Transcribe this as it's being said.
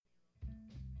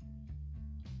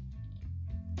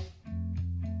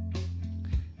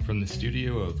From the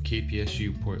studio of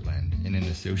KPSU Portland, and in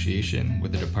association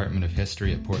with the Department of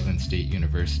History at Portland State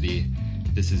University,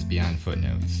 this is Beyond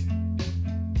Footnotes.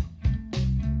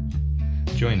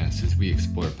 Join us as we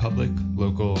explore public,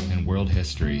 local, and world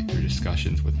history through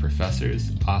discussions with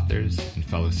professors, authors, and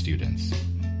fellow students.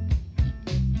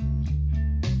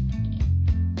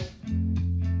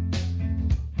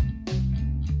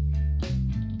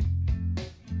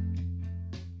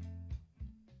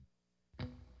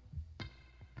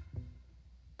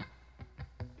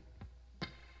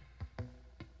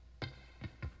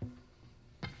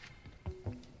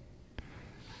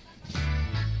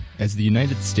 As the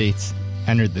United States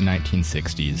entered the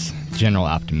 1960s, general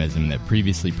optimism that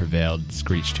previously prevailed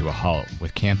screeched to a halt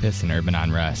with campus and urban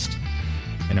unrest.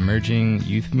 An emerging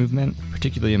youth movement,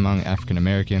 particularly among African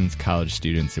Americans, college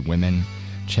students, and women,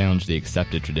 challenged the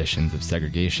accepted traditions of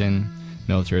segregation,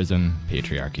 militarism,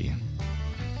 patriarchy.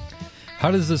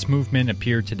 How does this movement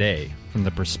appear today from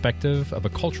the perspective of a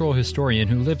cultural historian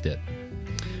who lived it?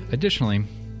 Additionally,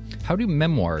 how do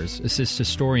memoirs assist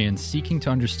historians seeking to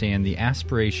understand the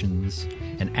aspirations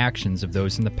and actions of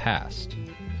those in the past?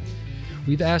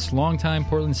 We've asked longtime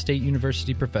Portland State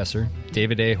University professor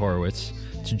David A. Horowitz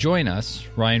to join us,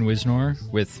 Ryan Wisnor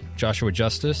with Joshua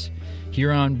Justice,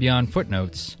 here on Beyond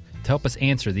Footnotes to help us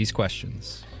answer these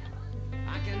questions.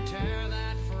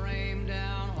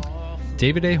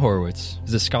 David A. Horowitz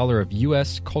is a scholar of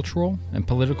U.S. cultural and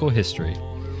political history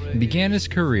and began his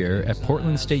career at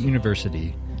Portland State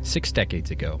University 6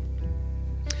 decades ago.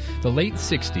 The late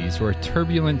 60s were a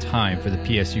turbulent time for the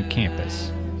PSU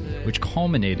campus, which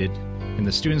culminated in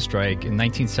the student strike in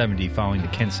 1970 following the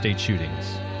Kent State shootings.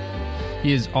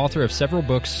 He is author of several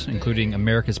books, including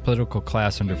America's Political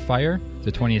Class Under Fire,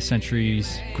 the 20th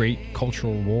Century's Great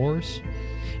Cultural Wars,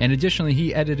 and additionally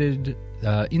he edited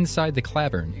Inside the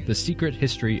Clavern, The Secret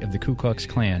History of the Ku Klux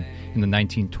Klan in the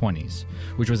 1920s,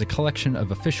 which was a collection of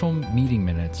official meeting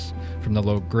minutes from the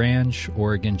LaGrange,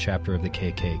 Oregon chapter of the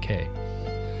KKK.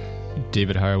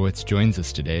 David Horowitz joins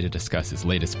us today to discuss his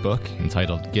latest book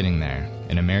entitled Getting There,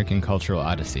 An American Cultural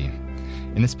Odyssey.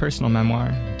 In this personal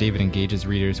memoir, David engages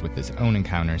readers with his own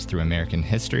encounters through American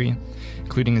history,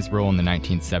 including his role in the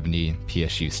 1970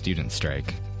 PSU student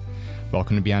strike.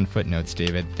 Welcome to Beyond Footnotes,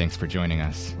 David. Thanks for joining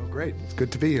us. Well, great. It's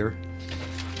good to be here.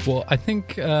 Well, I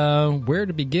think where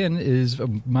to begin is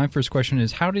my first question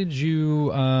is: how did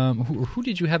you, who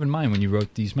did you have in mind when you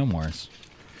wrote these memoirs?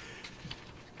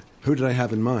 Who did I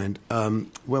have in mind?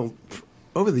 Well,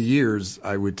 over the years,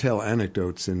 I would tell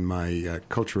anecdotes in my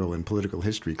cultural and political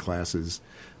history classes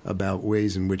about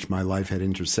ways in which my life had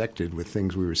intersected with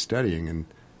things we were studying, and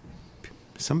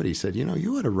somebody said,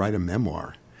 you ought to write a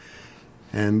memoir.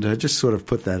 And just sort of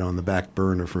put that on the back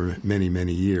burner for many,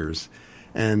 many years.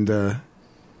 And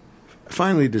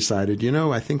finally decided,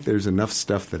 I think there's enough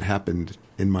stuff that happened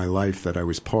in my life that I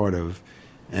was part of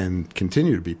and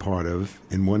continue to be part of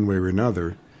in one way or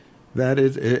another, that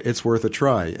it's worth a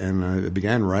try. And I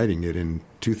began writing it in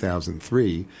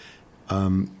 2003.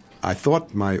 I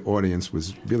thought my audience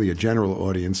was really a general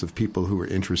audience of people who were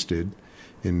interested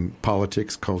in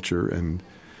politics, culture, and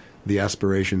the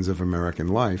aspirations of American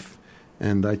life.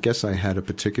 And I guess I had a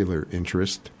particular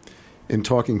interest in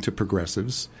talking to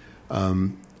progressives.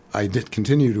 I did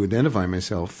continue to identify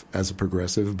myself as a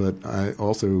progressive, but I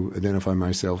also identify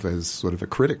myself as sort of a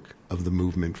critic of the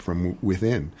movement from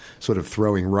within, sort of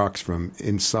throwing rocks from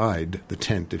inside the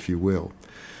tent, if you will.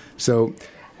 So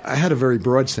I had a very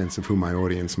broad sense of who my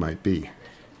audience might be.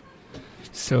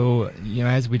 So,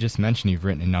 as we just mentioned, you've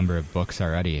written a number of books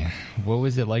already. What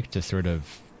was it like to sort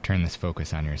of turn this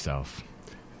focus on yourself?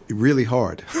 Really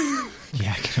hard.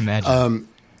 Yeah, I can imagine.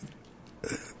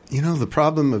 The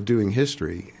problem of doing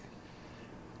history,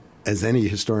 as any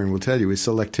historian will tell you, is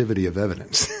selectivity of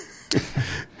evidence.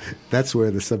 That's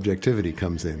where the subjectivity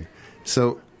comes in.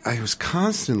 So I was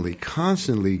constantly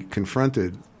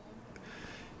confronted.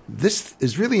 This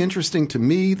is really interesting to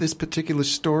me, this particular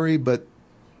story, but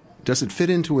does it fit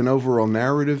into an overall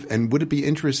narrative? And would it be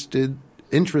interesting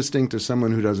to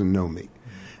someone who doesn't know me?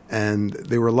 And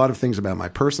there were a lot of things about my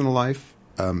personal life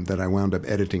that I wound up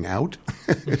editing out.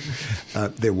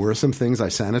 There were some things I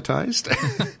sanitized.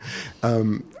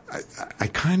 I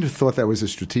kind of thought that was a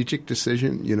strategic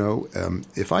decision.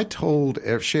 If I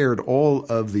shared all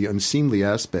of the unseemly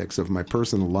aspects of my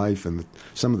personal life and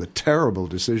some of the terrible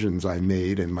decisions I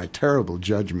made and my terrible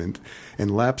judgment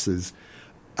and lapses,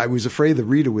 I was afraid the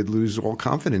reader would lose all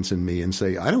confidence in me and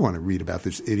say, I don't want to read about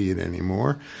this idiot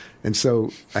anymore. And so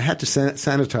I had to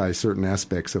sanitize certain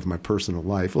aspects of my personal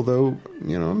life, although,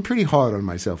 I'm pretty hard on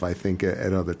myself, I think,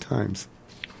 at other times.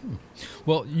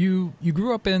 Well, you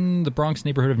grew up in the Bronx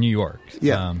neighborhood of New York.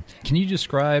 Yeah. Can you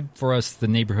describe for us the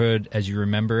neighborhood as you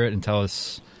remember it and tell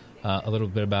us a little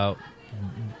bit about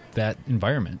that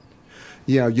environment?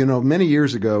 Yeah, many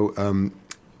years ago,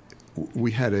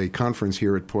 we had a conference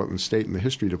here at Portland State in the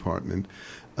history department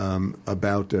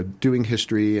about doing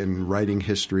history and writing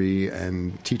history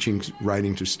and teaching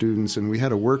writing to students. And we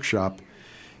had a workshop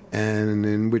and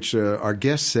in which our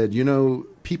guest said,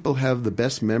 people have the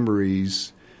best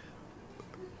memories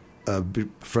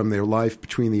from their life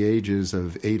between the ages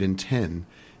of 8 and 10.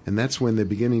 And that's when they're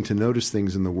beginning to notice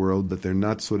things in the world, but they're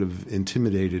not sort of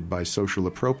intimidated by social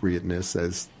appropriateness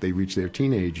as they reach their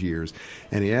teenage years.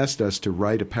 And he asked us to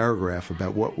write a paragraph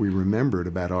about what we remembered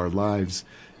about our lives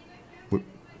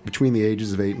between the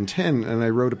ages of 8 and 10. And I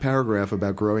wrote a paragraph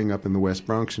about growing up in the West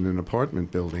Bronx in an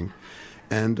apartment building.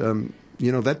 And,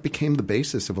 that became the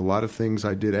basis of a lot of things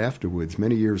I did afterwards.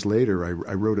 Many years later,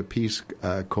 I wrote a piece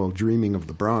called Dreaming of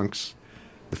the Bronx,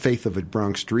 The Faith of a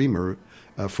Bronx Dreamer,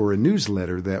 for a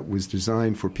newsletter that was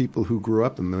designed for people who grew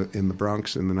up in the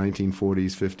Bronx in the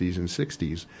 1940s, 50s, and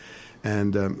 60s.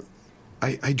 And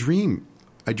I dream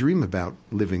about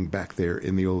living back there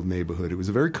in the old neighborhood. It was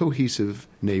a very cohesive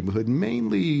neighborhood,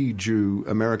 mainly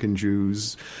American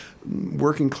Jews,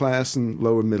 working class and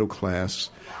lower middle class.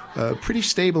 Pretty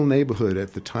stable neighborhood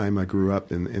at the time I grew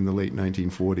up in the late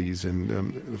 1940s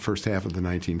and the first half of the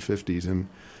 1950s. And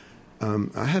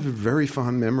I have very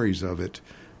fond memories of it.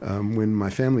 When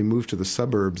my family moved to the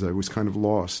suburbs, I was kind of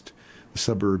lost. The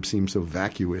suburbs seemed so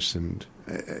vacuous, and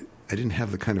I didn't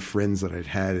have the kind of friends that I'd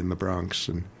had in the Bronx.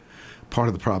 And part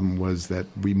of the problem was that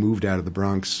we moved out of the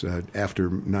Bronx after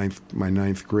my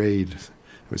ninth grade.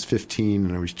 I was 15,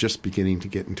 and I was just beginning to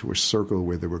get into a circle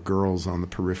where there were girls on the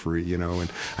periphery,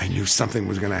 and I knew something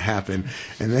was going to happen.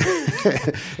 And then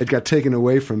it got taken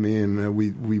away from me, and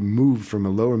we moved from a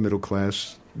lower middle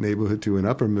class neighborhood to an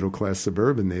upper middle class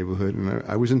suburban neighborhood, and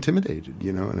I was intimidated,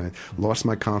 and I lost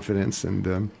my confidence, and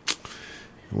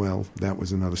that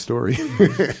was another story.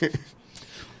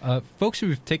 Folks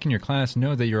who've taken your class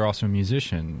know that you're also a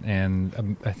musician,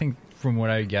 and I think from what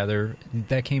I gather,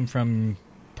 that came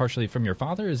partially from your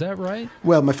father. Is that right?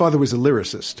 Well, my father was a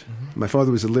lyricist. My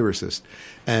father was a lyricist,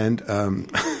 and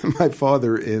my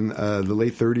father in the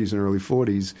late 30s and early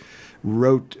 40s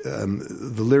wrote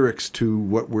the lyrics to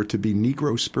what were to be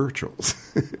Negro spirituals.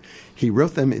 He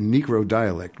wrote them in Negro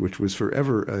dialect, which was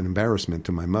forever an embarrassment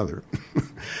to my mother.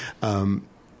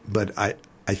 But I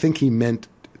think he meant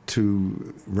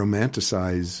to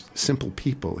romanticize simple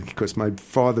people, because my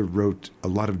father wrote a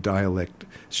lot of dialect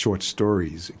short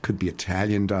stories. It could be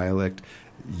Italian dialect,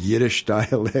 Yiddish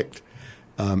dialect,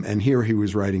 and here he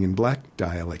was writing in black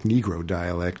dialect, Negro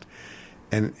dialect.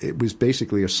 And it was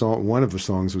basically a song. One of the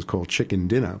songs was called Chicken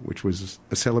Dinner, which was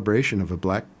a celebration of a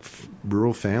black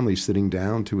rural family sitting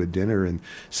down to a dinner and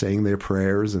saying their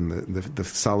prayers and the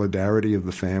solidarity of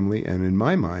the family. And in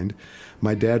my mind,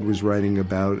 my dad was writing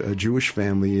about a Jewish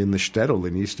family in the shtetl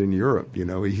in Eastern Europe.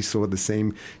 He saw the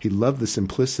same. He loved the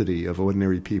simplicity of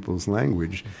ordinary people's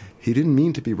language. He didn't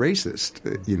mean to be racist,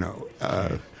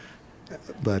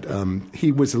 but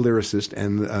he was a lyricist,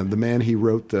 and the man who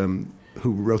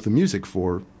wrote the music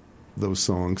for those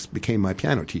songs became my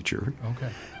piano teacher. Okay.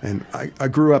 And I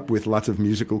grew up with lots of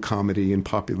musical comedy and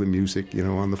popular music,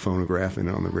 on the phonograph and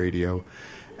on the radio,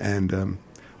 and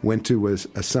went to a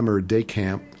summer day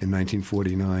camp in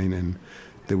 1949, and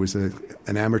there was an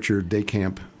amateur day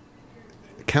camp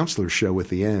counselor show at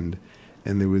the end,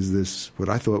 and there was what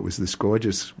I thought was this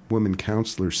gorgeous woman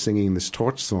counselor singing this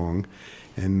torch song,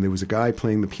 and there was a guy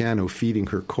playing the piano feeding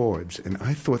her chords, and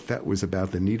I thought that was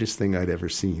about the neatest thing I'd ever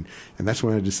seen. And that's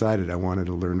when I decided I wanted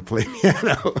to learn to play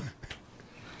piano.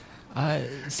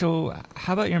 So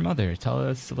how about your mother? Tell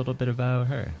us a little bit about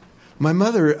her. My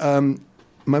mother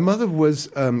was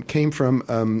came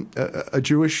from a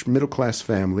Jewish middle-class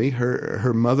family.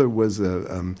 Her mother was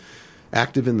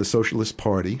active in the Socialist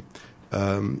Party,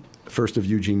 first of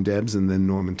Eugene Debs and then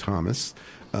Norman Thomas,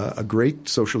 a great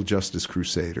social justice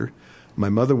crusader. My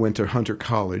mother went to Hunter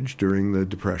College during the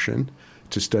Depression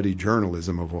to study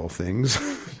journalism, of all things.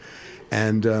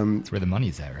 And that's where the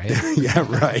money's at, right? Yeah,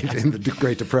 right, in the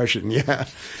Great Depression, yeah.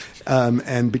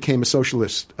 And became a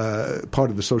socialist, part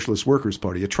of the Socialist Workers'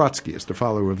 Party, a Trotskyist, a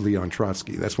follower of Leon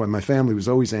Trotsky. That's why my family was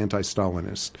always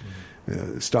anti-Stalinist.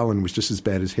 Stalin was just as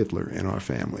bad as Hitler in our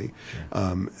family.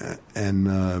 Sure.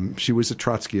 And she was a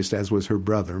Trotskyist, as was her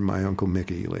brother, my Uncle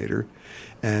Mickey, later.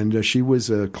 And she was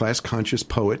a class-conscious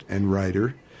poet and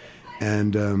writer.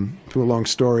 And through a long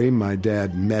story, my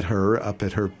dad met her up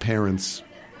at her parents'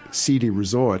 seedy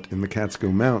resort in the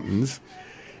Catskill Mountains.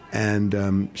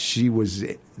 And she was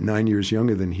 9 years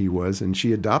younger than he was, and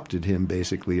she adopted him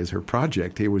basically as her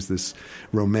project. He was this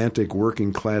romantic,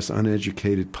 working-class,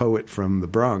 uneducated poet from the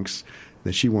Bronx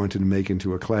that she wanted to make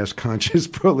into a class-conscious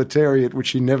proletariat, which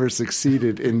she never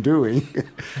succeeded in doing.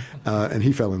 And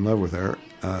he fell in love with her,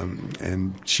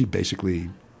 and she basically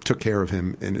took care of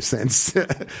him, in a sense,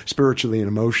 spiritually and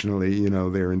emotionally, you know,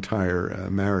 their entire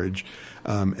marriage.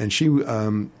 And she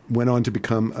went on to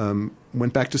become,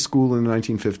 went back to school in the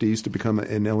 1950s to become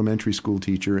an elementary school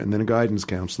teacher and then a guidance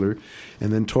counselor,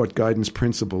 and then taught guidance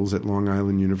principles at Long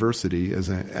Island University as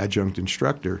an adjunct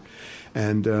instructor,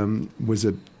 and was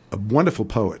a wonderful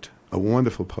poet,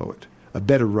 a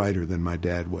better writer than my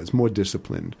dad was, more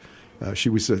disciplined. She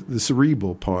was the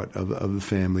cerebral part of the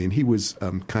family, and he was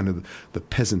kind of the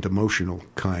peasant, emotional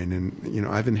kind. And you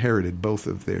know, I've inherited both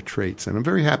of their traits, and I'm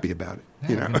very happy about it. Yeah,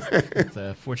 you know, it's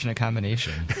a fortunate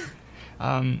combination.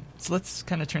 So let's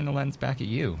kind of turn the lens back at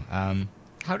you.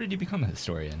 How did you become a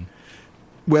historian?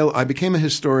 Well, I became a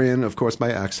historian, of course,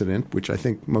 by accident, which I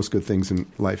think most good things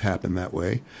in life happen that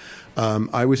way.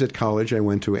 I was at college. I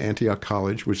went to Antioch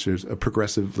College, which is a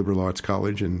progressive liberal arts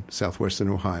college in southwestern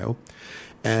Ohio,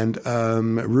 and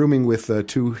rooming with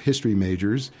two history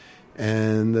majors.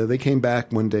 And they came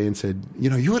back one day and said, you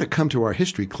know, you ought to come to our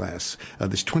history class,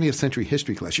 this 20th century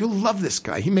history class. You'll love this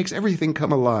guy. He makes everything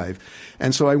come alive.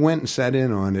 And so I went and sat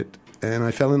in on it, and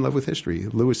I fell in love with history.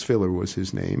 Louis Filler was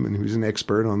his name, and he was an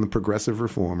expert on the progressive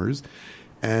reformers.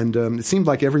 And it seemed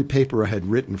like every paper I had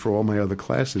written for all my other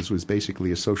classes was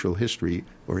basically a social history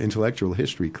or intellectual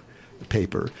history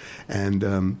paper. And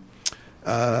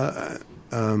I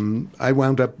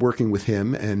wound up working with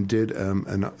him and did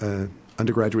an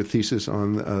undergraduate thesis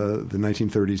on the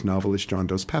 1930s novelist John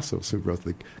Dos Passos, who wrote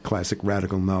the classic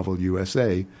radical novel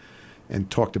USA, and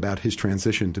talked about his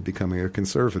transition to becoming a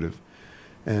conservative.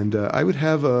 And I would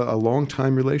have a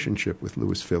long-time relationship with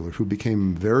Louis Filler, who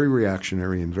became very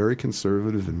reactionary and very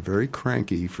conservative and very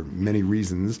cranky for many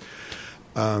reasons.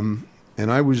 And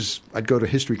I'd go to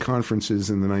history conferences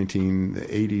in the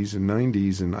 1980s and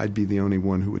 90s, and I'd be the only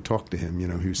one who would talk to him. You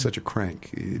know, he was such a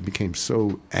crank. He became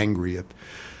so angry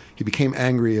He became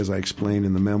angry, as I explain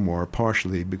in the memoir,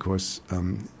 partially because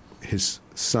his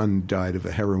son died of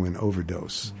a heroin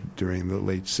overdose during the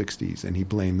late 60s, and he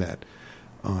blamed that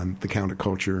on the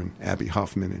counterculture and Abby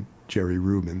Hoffman and Jerry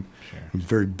Rubin. Sure. He was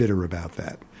very bitter about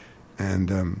that.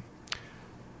 And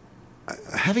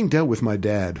having dealt with my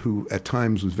dad, who at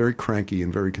times was very cranky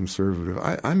and very conservative,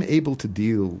 I'm able to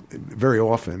deal very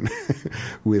often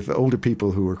with older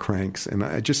people who are cranks, and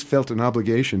I just felt an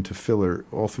obligation to Filler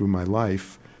all through my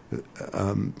life.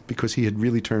 Because he had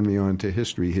really turned me on to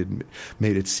history. He had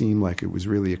made it seem like it was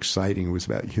really exciting. It was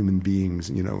about human beings,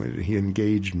 you know, and he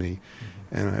engaged me.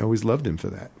 And I always loved him for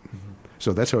that.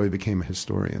 So that's how I became a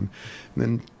historian. And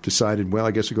then decided, well,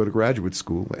 I guess I'll go to graduate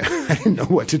school. I didn't know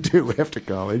what to do after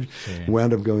college. Yeah.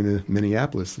 Wound up going to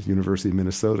Minneapolis, the University of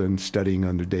Minnesota, and studying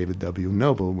under David W.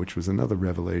 Noble, which was another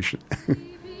revelation.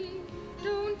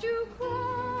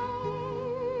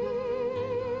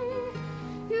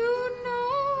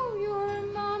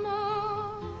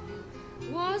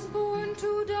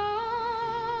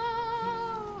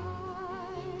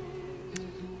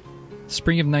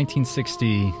 Spring of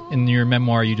 1960, in your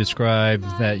memoir, you described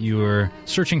that you were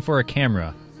searching for a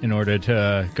camera in order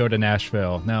to go to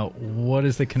Nashville. Now, what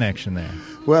is the connection there?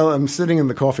 Well, I'm sitting in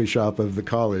the coffee shop of the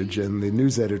college, and the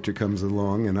news editor comes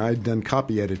along, and I'd done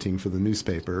copy editing for the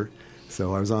newspaper,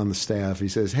 so I was on the staff. He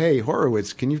says, "Hey,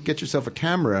 Horowitz, can you get yourself a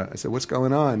camera?" I said, "What's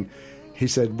going on?" He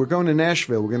said, "We're going to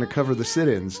Nashville. We're going to cover the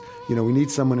sit-ins. You know, we need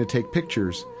someone to take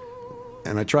pictures."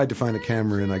 And I tried to find a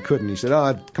camera, and I couldn't. He said,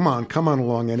 "Oh, come on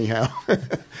along anyhow."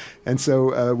 And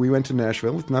so we went to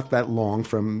Nashville. It's not that long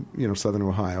from, you know, southern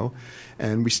Ohio.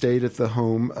 And we stayed at the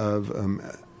home of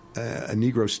a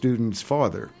Negro student's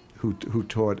father who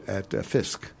taught at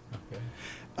Fisk.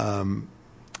 Okay.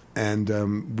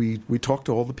 We talked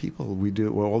to all the people. We did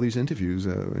all these interviews.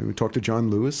 We talked to John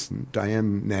Lewis and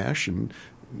Diane Nash, and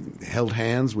held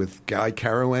hands with Guy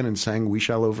Carawan and sang "We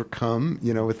Shall Overcome,"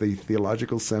 you know, with the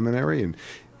theological seminary, and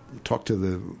talked to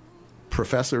the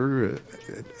professor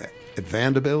at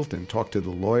Vanderbilt, and talked to the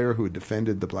lawyer who had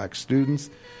defended the black students.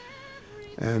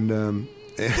 And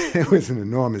it was an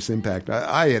enormous impact.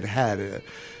 I had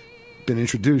been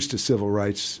introduced to civil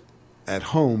rights at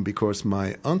home because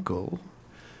my uncle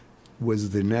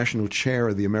was the national chair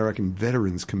of the American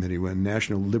Veterans Committee, a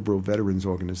national liberal veterans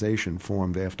organization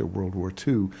formed after World War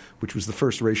II, which was the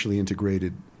first racially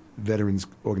integrated veterans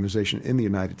organization in the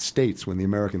United States when the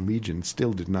American Legion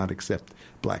still did not accept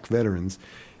black veterans.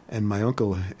 and my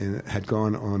uncle had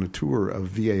gone on a tour of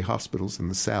VA hospitals in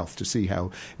the South to see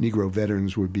how Negro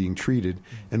veterans were being treated,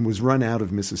 and was run out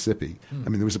of Mississippi. I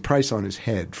mean, there was a price on his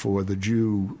head for the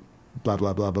Jew, blah,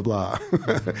 blah, blah, blah, blah,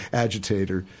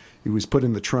 agitator. He was put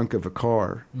in the trunk of a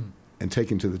car and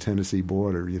taken to the Tennessee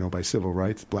border, by black civil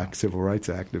rights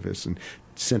activists, and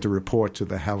sent a report to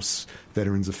the House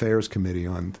Veterans Affairs Committee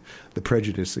on the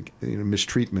prejudice,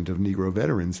 mistreatment of Negro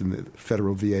veterans in the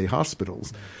federal VA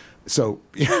hospitals. So,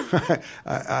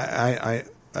 Eleanor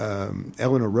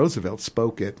Roosevelt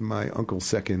spoke at my uncle's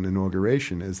second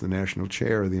inauguration as the national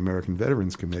chair of the American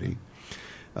Veterans Committee.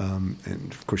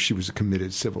 And, of course, she was a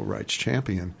committed civil rights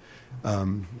champion. I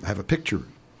have a picture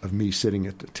of me sitting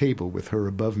at the table with her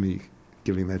above me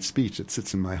giving that speech. It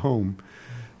sits in my home.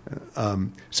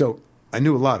 So I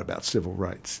knew a lot about civil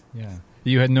rights. Yeah.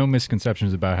 You had no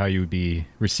misconceptions about how you would be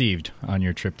received on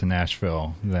your trip to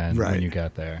Nashville then when you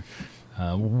got there.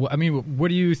 I mean, what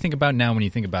do you think about now when you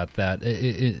think about that?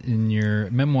 In your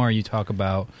memoir, you talk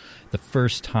about the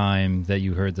first time that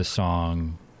you heard the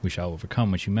song "We Shall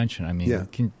Overcome," which you mentioned. I mean,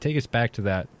 can you take us back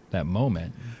to that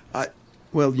moment?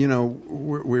 Well,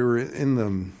 we were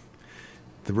in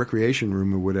the recreation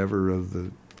room or whatever of the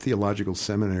theological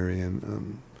seminary,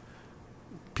 and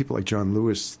people like John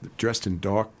Lewis dressed in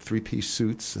dark three-piece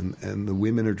suits, and the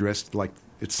women are dressed like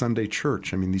it's Sunday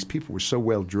church. I mean, these people were so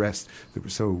well dressed, they were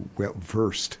so well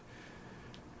versed.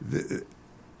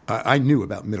 I knew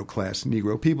about middle-class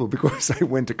Negro people because I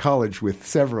went to college with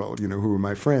several, who were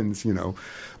my friends,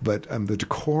 but the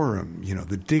decorum,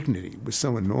 the dignity was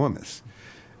so enormous.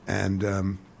 And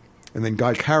then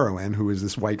Guy Carawan, who was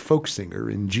this white folk singer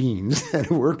in jeans and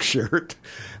a work shirt,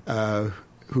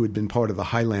 who had been part of the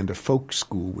Highlander Folk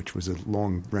School, which was a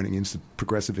long-running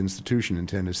progressive institution in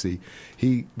Tennessee.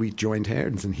 We joined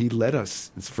hands, and he led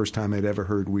us. It's the first time I'd ever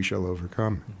heard "We Shall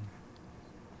Overcome."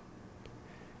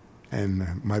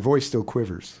 And my voice still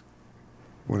quivers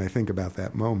when I think about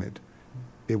that moment.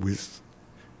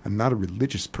 I'm not a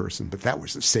religious person, but that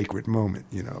was a sacred moment,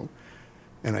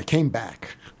 And I came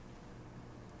back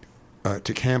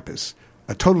to campus,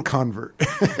 a total convert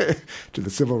to the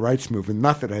civil rights movement.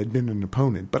 Not that I had been an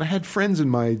opponent, but I had friends in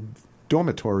my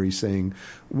dormitory saying,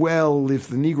 well, if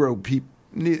the Negro people,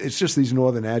 it's just these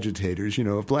northern agitators,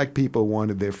 if black people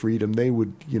wanted their freedom, they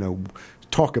would,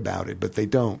 talk about it, but they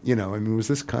don't, I mean, it was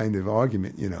this kind of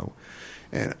argument,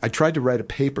 And I tried to write a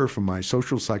paper for my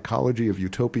social psychology of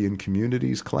utopian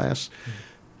communities class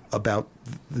about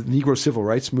the Negro civil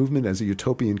rights movement as a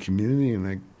utopian community, and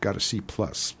I got a C+.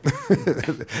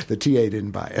 The TA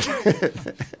didn't buy it.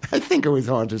 I think I was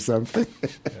onto something.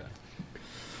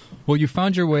 Well, you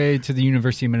found your way to the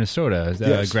University of Minnesota,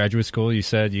 Yes. Graduate school. You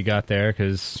said you got there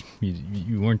because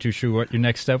you weren't too sure what your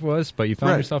next step was, but you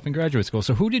found yourself in graduate school.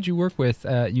 So who did you work with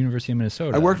at University of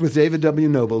Minnesota? I worked with David W.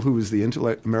 Noble, who was the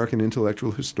American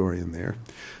intellectual historian there,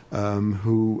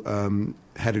 who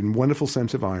had a wonderful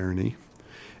sense of irony,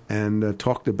 and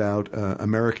talked about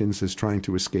Americans as trying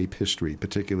to escape history,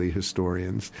 particularly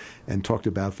historians, and talked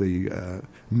about the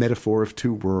metaphor of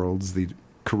two worlds, the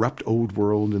corrupt old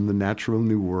world and the natural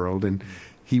new world. And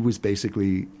he was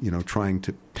basically, trying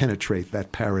to penetrate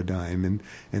that paradigm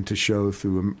and to show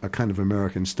through a kind of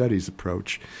American studies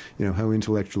approach, how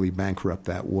intellectually bankrupt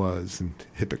that was and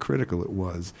hypocritical it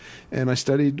was. And I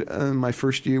studied my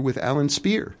first year with Alan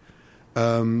Speer,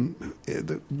 a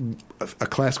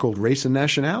class called Race and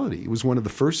Nationality. It was one of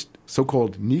the first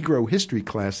so-called Negro history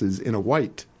classes in a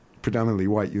predominantly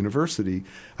white university.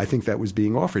 I think that was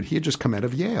being offered. He had just come out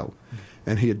of Yale,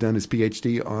 and he had done his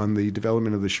PhD on the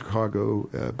development of the Chicago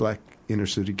black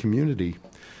inner-city community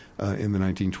in the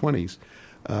 1920s.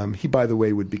 He, by the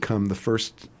way, would become the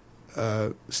first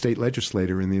state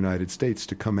legislator in the United States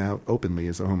to come out openly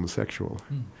as a homosexual.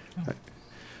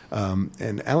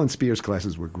 And Alan Speer's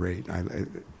classes were great.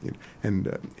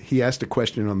 He asked a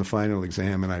question on the final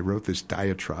exam, and I wrote this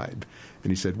diatribe.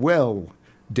 And he said, well,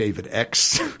 David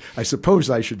X, I suppose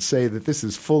I should say that this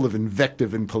is full of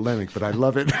invective and polemic, but I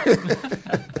love it.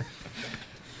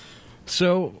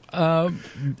 So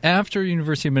after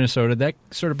University of Minnesota, that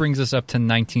sort of brings us up to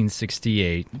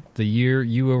 1968, the year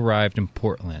you arrived in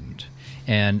Portland.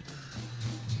 And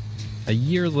a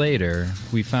year later,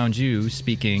 we found you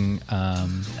speaking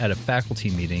at a faculty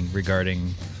meeting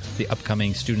regarding the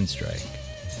upcoming student strike.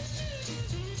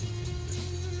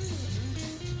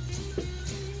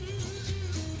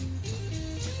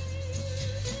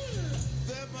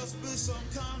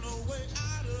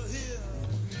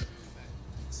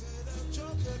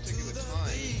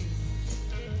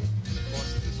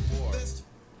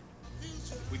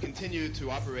 continue to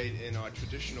operate in our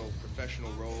traditional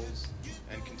professional roles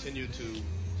and continue to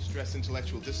stress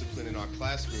intellectual discipline in our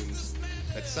classrooms,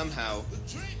 that somehow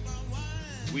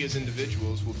we as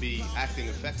individuals will be acting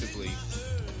effectively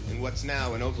in what's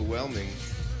now an overwhelming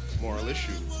moral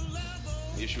issue,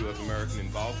 the issue of American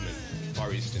involvement in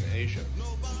Far Eastern Asia.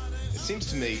 It seems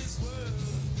to me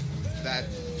that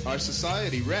our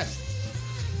society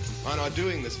rests on our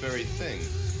doing this very thing,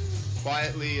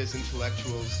 quietly as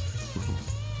intellectuals,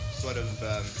 sort of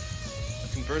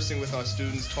conversing with our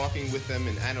students, talking with them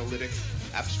in analytic,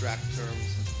 abstract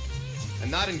terms, and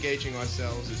not engaging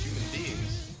ourselves as human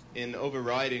beings in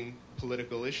overriding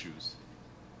political issues.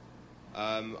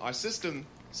 Our system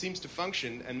seems to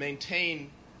function and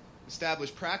maintain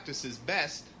established practices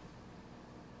best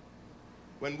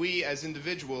when we as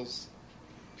individuals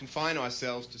confine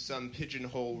ourselves to some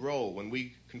pigeonhole role, when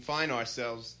we confine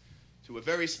ourselves to a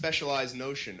very specialized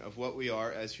notion of what we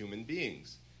are as human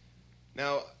beings.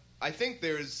 Now, I think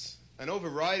there's an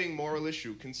overriding moral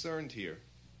issue concerned here,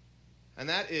 and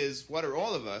that is, what are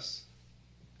all of us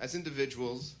as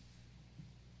individuals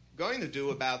going to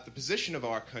do about the position of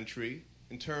our country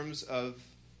in terms of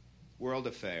world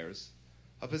affairs,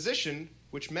 a position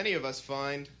which many of us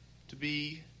find to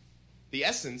be the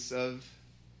essence of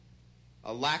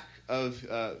a lack of,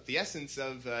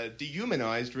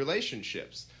 dehumanized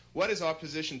relationships. What is our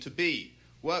position to be?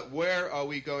 Where are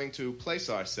we going to place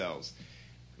ourselves?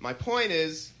 My point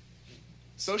is,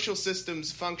 social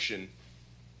systems function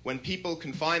when people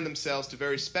confine themselves to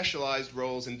very specialized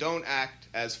roles and don't act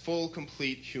as full,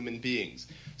 complete human beings.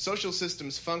 Social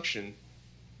systems function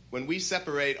when we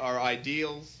separate our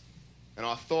ideals and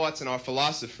our thoughts and our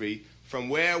philosophy from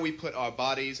where we put our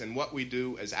bodies and what we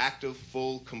do as active,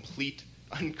 full, complete,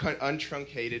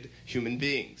 untruncated human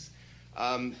beings.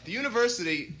 The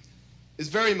university is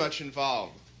very much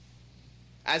involved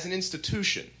as an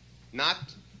institution, not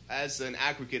as an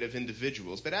aggregate of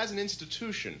individuals, but as an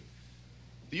institution.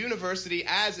 The university,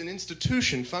 as an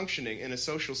institution functioning in a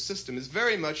social system, is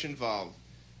very much involved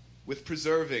with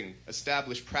preserving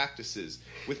established practices,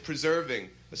 with preserving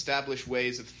established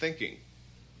ways of thinking.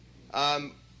 I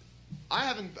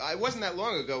wasn't that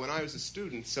long ago when I was a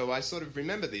student, so I sort of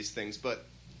remember these things, but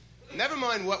never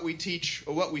mind what we teach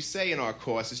or what we say in our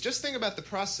courses. Just think about the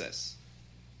process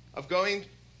of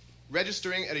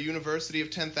registering at a university of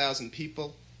 10,000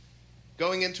 people,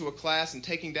 going into a class and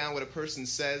taking down what a person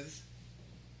says,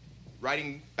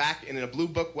 writing back in a blue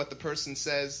book what the person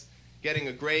says, getting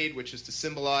a grade, which is to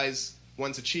symbolize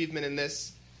one's achievement in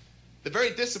this. The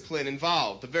very discipline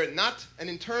involved, not an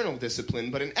internal discipline,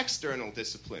 but an external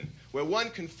discipline, where one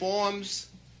conforms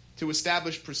to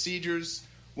established procedures,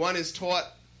 one is taught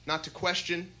not to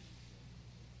question.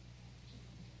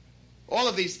 All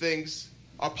of these things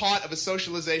are part of a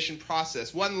socialization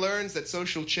process. One learns that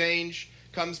social change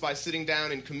comes by sitting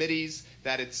down in committees,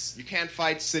 that you can't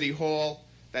fight City Hall,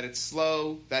 that it's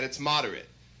slow, that it's moderate.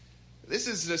 This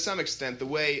is, to some extent, the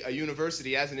way a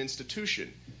university as an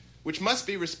institution, which must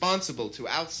be responsible to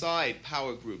outside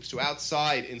power groups, to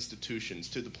outside institutions,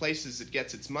 to the places it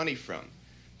gets its money from.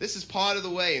 This is part of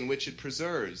the way in which it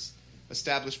preserves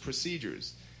established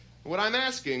procedures. What I'm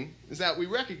asking is that we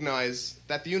recognize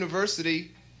that the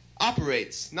university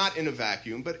operates not in a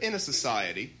vacuum, but in a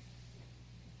society,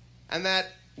 and that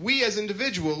we as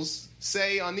individuals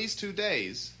say on these 2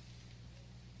 days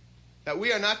that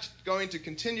we are not going to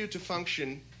continue to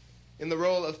function in the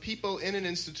role of people in an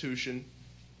institution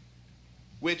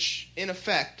which, in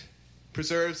effect,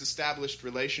 preserves established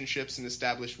relationships and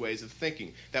established ways of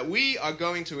thinking. That we are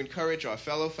going to encourage our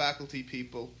fellow faculty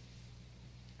people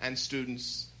and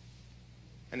students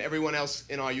and everyone else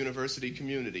in our university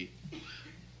community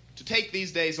to take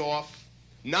these days off,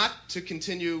 not to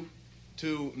continue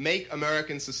to make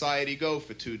American society go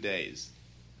for 2 days.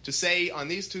 To say on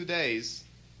these 2 days,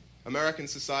 American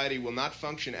society will not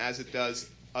function as it does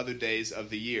other days of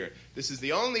the year. This is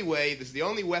the only way, this is the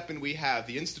only weapon we have,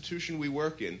 the institution we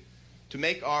work in, to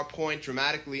make our point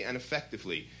dramatically and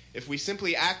effectively. If we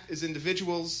simply act as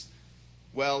individuals,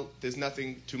 well, there's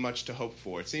nothing too much to hope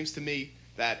for. It seems to me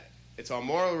that it's our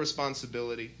moral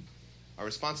responsibility, our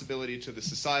responsibility to the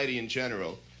society in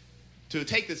general, to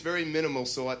take this very minimal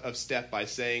sort of step by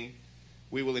saying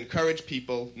we will encourage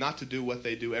people not to do what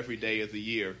they do every day of the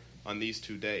year on these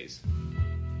 2 days.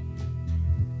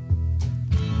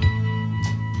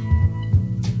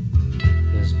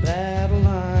 There's battle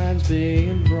lines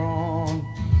being drawn.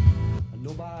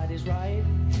 Nobody's right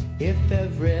if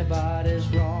everybody's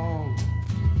wrong.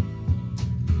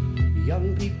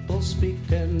 Young people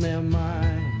speaking their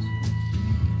minds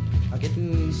are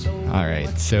getting so. All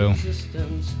right, so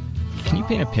can you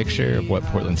paint a picture of what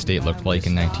Portland State looked like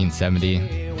in 1970?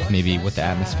 Maybe what the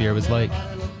atmosphere was like?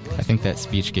 I think that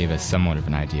speech gave us somewhat of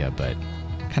an idea, but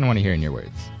I kind of want to hear in your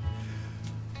words.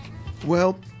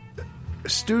 Well,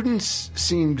 students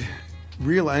seemed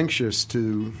real anxious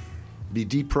to be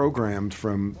deprogrammed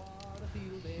from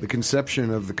the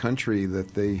conception of the country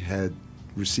that they had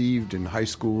received in high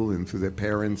school and through their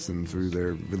parents and through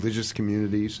their religious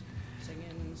communities.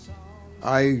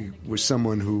 I was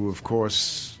someone who, of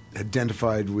course,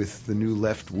 identified with the new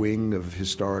left wing of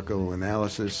historical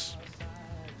analysis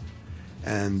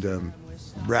and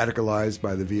radicalized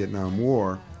by the Vietnam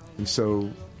War. And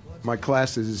so my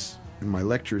classes and my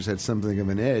lectures had something of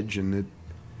an edge, and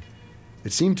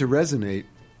it seemed to resonate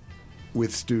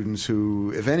with students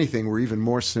who, if anything, were even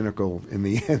more cynical in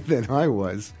the end than I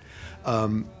was.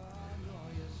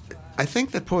 I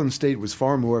think that Portland State was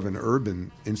far more of an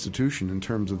urban institution in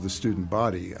terms of the student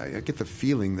body. I get the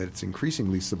feeling that it's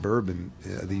increasingly suburban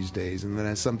these days, and that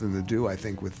has something to do, I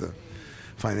think, with the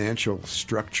financial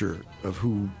structure of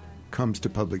who comes to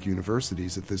public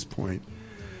universities at this point.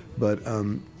 But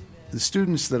the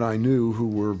students that I knew, who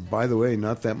were, by the way,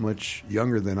 not that much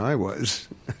younger than I was,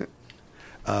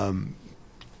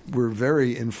 were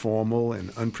very informal and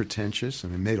unpretentious,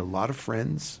 and I made a lot of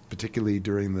friends, particularly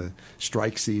during the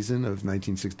strike season of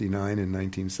 1969 and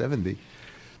 1970.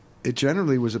 It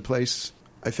generally was a place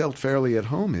I felt fairly at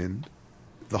home in.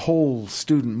 The whole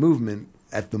student movement,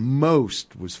 at the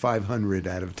most, was 500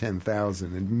 out of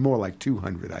 10,000, and more like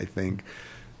 200, I think.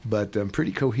 But a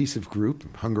pretty cohesive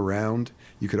group, hung around.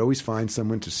 You could always find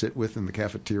someone to sit with in the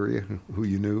cafeteria who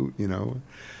you knew, you know.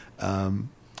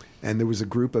 And there was a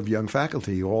group of young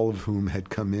faculty, all of whom had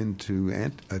come into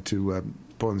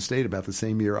Portland State about the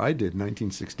same year I did,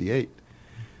 1968.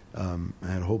 I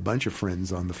had a whole bunch of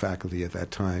friends on the faculty at that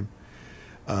time,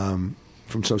 from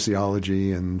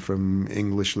sociology and from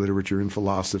English literature and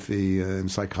philosophy and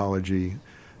psychology.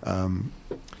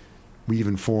 We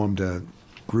even formed a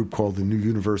group called the New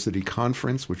University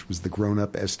Conference, which was the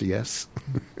grown-up SDS.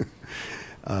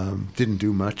 Didn't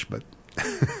do much, but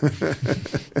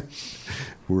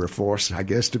we're a force, I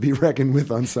guess, to be reckoned with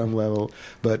on some level.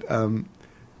 But,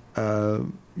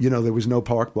 there was no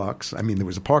park blocks. I mean, there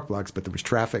was a park blocks, but there was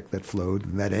traffic that flowed,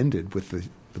 and that ended with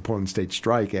the Portland State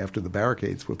strike after the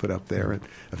barricades were put up there, and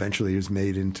eventually it was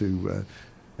made into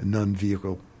a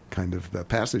non-vehicle kind of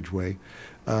passageway.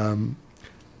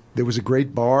 There was a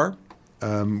great bar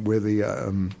where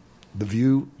the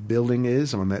View building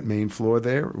is on that main floor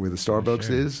there, where the Starbucks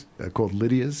is, called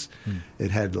Lydia's.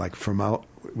 It had like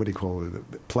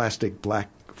plastic black,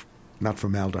 not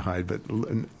formaldehyde, but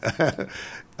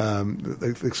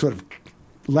the sort of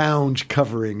lounge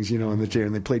coverings, on the chair,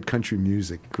 and they played country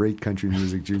music, great country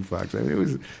music jukebox. I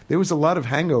mean, there was a lot of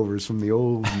hangovers from the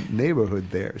old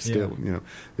neighborhood there still. Yeah.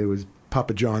 There was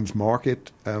Papa John's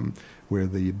Market, where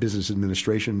the business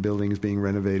administration building is being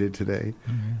renovated today.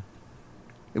 Mm-hmm.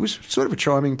 It was sort of a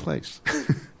charming place.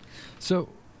 So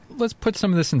let's put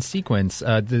some of this in sequence.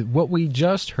 What we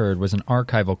just heard was an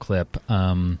archival clip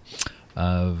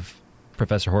of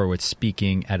Professor Horowitz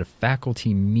speaking at a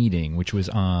faculty meeting, which was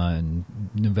on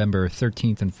November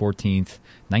 13th and 14th,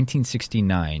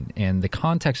 1969. And the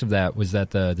context of that was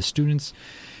that the students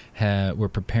were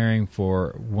preparing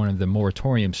for one of the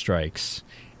moratorium strikes,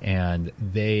 and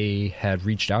they had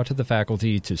reached out to the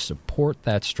faculty to support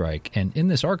that strike. And in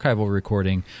this archival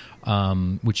recording,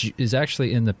 which is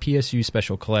actually in the PSU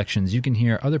Special Collections, you can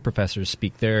hear other professors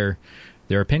speak their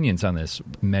opinions on this,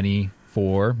 many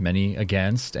for, many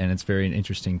against, and it's very an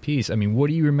interesting piece. I mean, what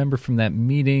do you remember from that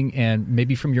meeting, and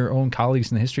maybe from your own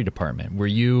colleagues in the history department? Were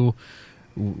you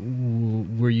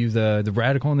the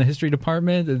radical in the history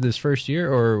department this first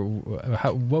year, or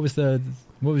what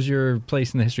was your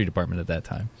place in the history department at that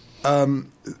time?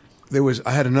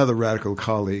 I had another radical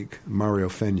colleague, Mario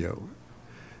Fenyo.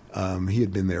 He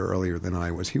had been there earlier than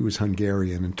I was. He was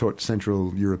Hungarian and taught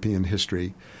Central European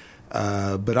history,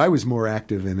 but I was more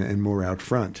active and more out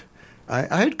front.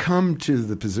 I had come to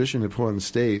the position at Portland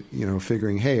State,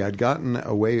 figuring, hey, I'd gotten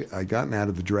out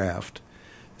of the draft,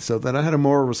 so that I had a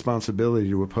moral responsibility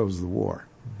to oppose the war,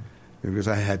 because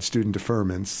I had student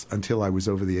deferments until I was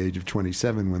over the age of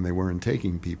 27 when they weren't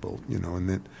taking people,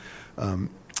 and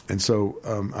so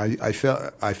I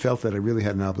felt that I really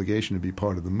had an obligation to be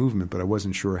part of the movement, but I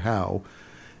wasn't sure how,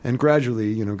 and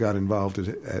gradually, got involved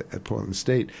at Portland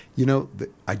State.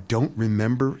 I don't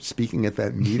remember speaking at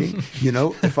that meeting.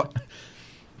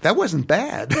 That wasn't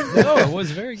bad. No, it was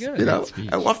very good.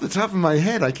 Off the top of my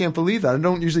head, I can't believe that. I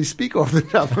don't usually speak off the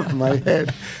top of my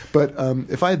head. But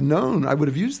if I had known, I would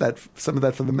have used some of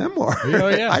that for the memoir. Oh,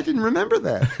 yeah. I didn't remember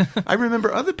that. I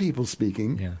remember other people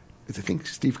speaking. Yeah. think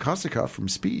Steve Kosikoff from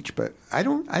speech, but I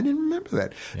didn't remember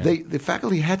that. Yeah. The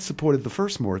faculty had supported the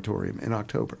first moratorium in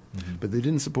October, but they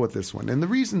didn't support this one. And the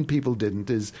reason people didn't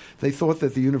is they thought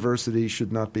that the university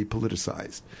should not be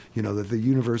politicized, that the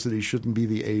university shouldn't be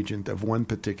the agent of one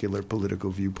particular political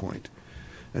viewpoint.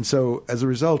 And so, as a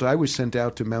result, I was sent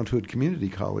out to Mount Hood Community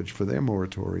College for their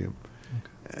moratorium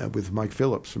with Mike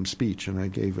Phillips from speech, and I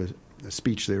gave a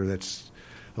speech there that's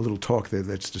a little talk there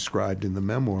that's described in the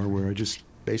memoir, where I just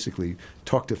basically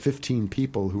talked to 15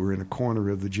 people who were in a corner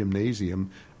of the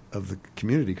gymnasium of the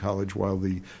community college while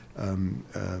the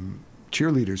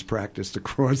cheerleaders practiced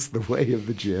across the way of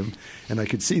the gym. And I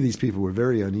could see these people were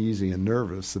very uneasy and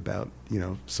nervous about,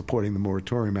 supporting the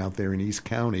moratorium out there in East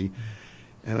County.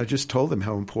 And I just told them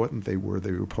how important they were.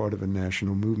 They were part of a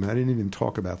national movement. I didn't even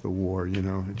talk about the war,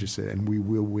 I just said, and we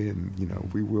will win,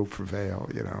 we will prevail,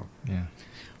 Yeah.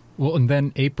 Well, and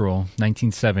then April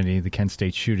 1970, the Kent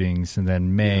State shootings, and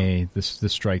then May, the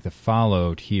strike that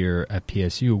followed here at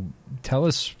PSU. Tell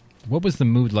us, what was the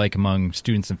mood like among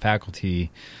students and faculty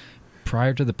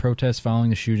prior to the protests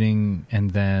following the shooting,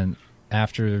 and then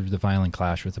after the violent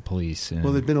clash with the police?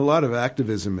 Well, there'd been a lot of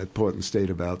activism at Portland State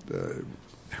about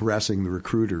harassing the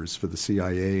recruiters for the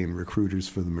CIA and recruiters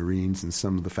for the Marines, and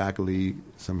some of the faculty,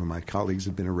 some of my colleagues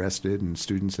had been arrested, and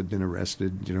students had been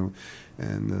arrested,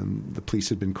 and the police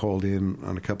had been called in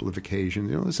on a couple of occasions.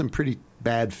 There's some pretty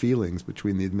bad feelings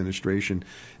between the administration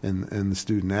and the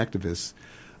student activists,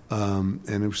 and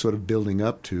it was sort of building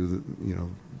up to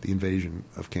the invasion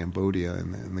of Cambodia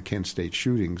and the Kent State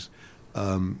shootings.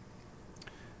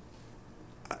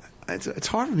 It's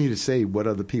hard for me to say what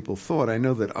other people thought. I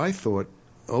know that I thought,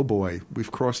 oh boy,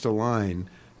 we've crossed a line.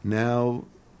 Now,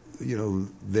 they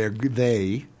are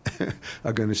going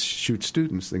to shoot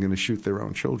students. They're going to shoot their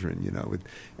own children,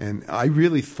 And I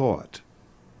really thought,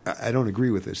 I don't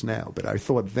agree with this now, but I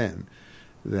thought then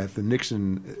that the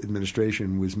Nixon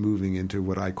administration was moving into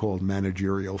what I called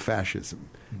managerial fascism,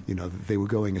 that they were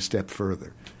going a step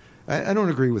further. I don't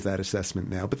agree with that assessment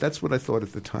now, but that's what I thought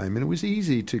at the time. And it was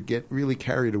easy to get really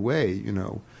carried away,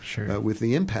 Sure. with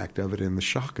the impact of it and the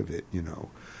shock of it,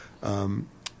 And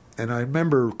I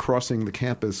remember crossing the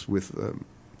campus with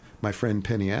my friend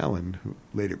Penny Allen, who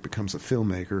later becomes a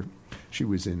filmmaker. She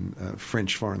was in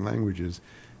French foreign languages.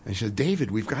 And she said,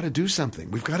 David, we've got to do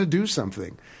something. We've got to do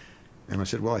something. And I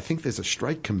said, well, I think there's a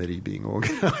strike committee being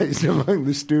organized among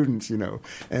the students,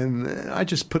 And I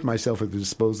just put myself at the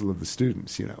disposal of the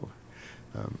students,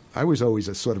 I was always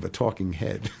a sort of a talking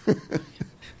head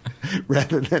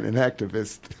rather than an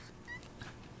activist.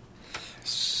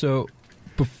 So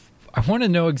I want to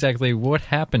know exactly what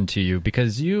happened to you,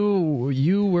 because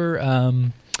you were,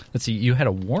 let's see, you had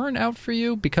a warrant out for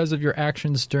you because of your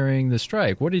actions during the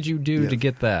strike. What did you do to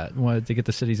get that, to get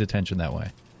the city's attention that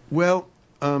way? Well,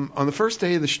 on the first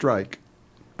day of the strike,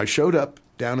 I showed up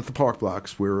down at the park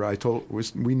blocks where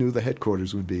we knew the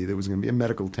headquarters would be. There was going to be a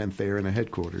medical tent there and a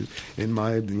headquarters in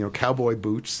my cowboy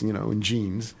boots, and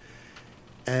jeans.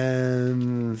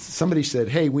 And somebody said,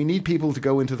 hey, we need people to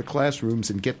go into the classrooms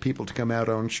and get people to come out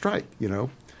on strike,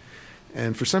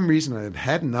 And for some reason, I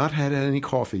had not had any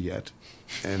coffee yet,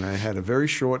 and I had a very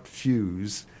short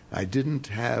fuse. I didn't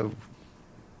have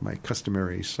my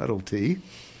customary subtlety.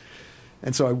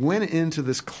 And so I went into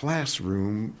this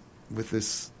classroom with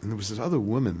this, and there was this other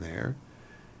woman there.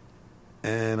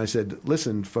 And I said,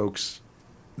 listen, folks,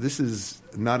 this is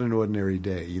not an ordinary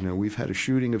day. We've had a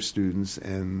shooting of students,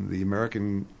 and the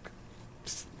American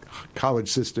college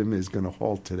system is going to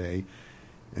halt today.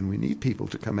 And we need people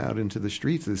to come out into the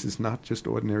streets. This is not just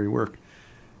ordinary work.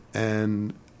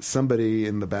 And somebody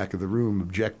in the back of the room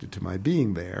objected to my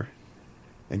being there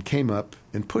and came up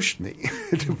and pushed me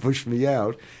to push me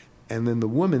out. And then the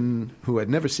woman, who I'd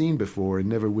never seen before and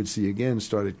never would see again,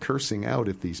 started cursing out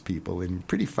at these people in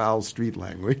pretty foul street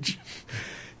language.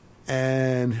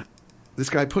 And this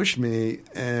guy pushed me,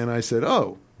 and I said,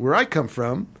 oh, where I come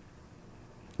from,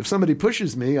 if somebody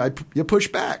pushes me, you push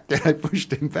back. And I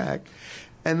pushed him back.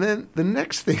 And then the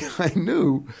next thing I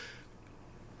knew,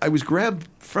 I was grabbed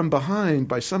from behind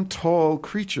by some tall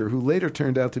creature who later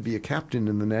turned out to be a captain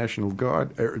in the National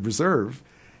Guard Reserve,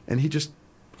 and he just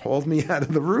hauled me out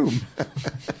of the room.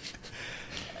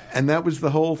 And that was the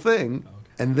whole thing.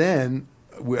 Okay. And then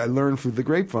I learned through the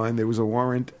grapevine there was a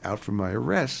warrant out for my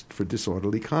arrest for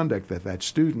disorderly conduct, that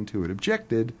student who had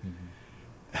objected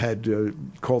had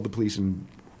called the police and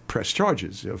press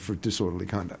charges for disorderly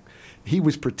conduct. He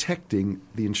was protecting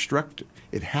the instructor.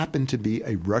 It happened to be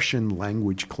a Russian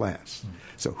language class.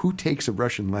 So who takes a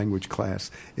Russian language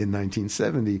class in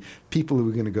 1970? People who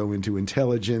were going to go into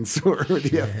intelligence or the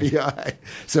FBI.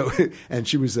 So, and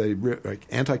she was a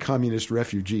anti-communist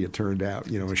refugee, it turned out,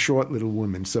 a short little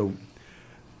woman. So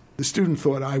the student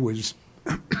thought I was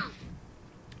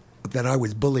that I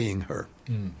was bullying her.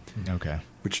 Okay.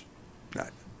 Which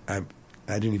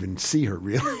I didn't even see her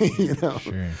really,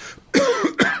 Sure.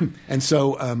 And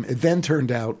so it then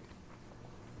turned out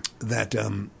that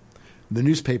the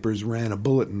newspapers ran a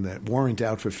bulletin that warrant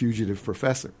out for fugitive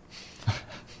professor.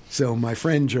 So my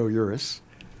friend Joe Uris,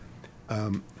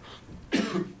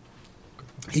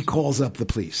 he calls up the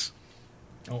police.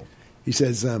 Oh. He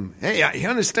says, hey, I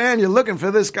understand you're looking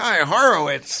for this guy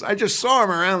Horowitz. I just saw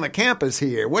him around the campus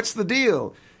here. What's the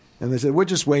deal? And they said, we're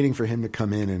just waiting for him to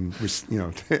come in and,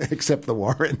 accept the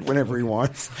warrant whenever he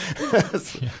wants.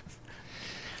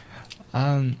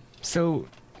 So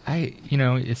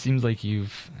it seems like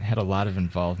you've had a lot of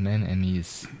involvement in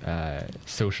these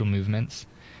social movements.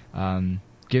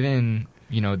 Given,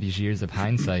 these years of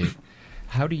hindsight,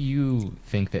 how do you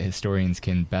think that historians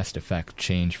can best affect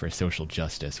change for social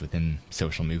justice within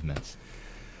social movements?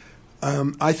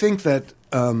 I think that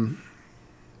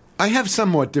I have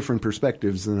somewhat different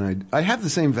perspectives than I have the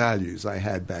same values I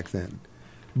had back then,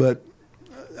 but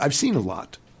I've seen a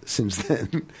lot since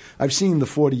then. I've seen the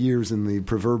 40 years in the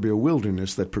proverbial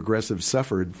wilderness that progressives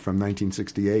suffered from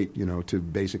 1968, to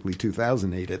basically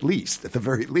 2008, at the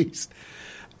very least.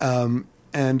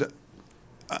 And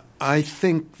I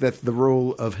think that the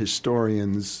role of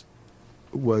historians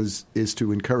is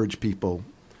to encourage people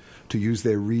to use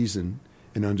their reason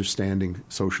in understanding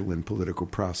social and political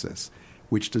process,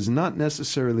 which does not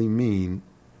necessarily mean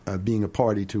being a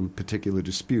party to particular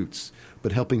disputes,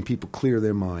 but helping people clear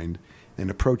their mind and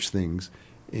approach things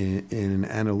in an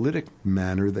analytic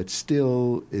manner that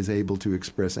still is able to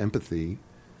express empathy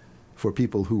for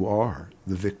people who are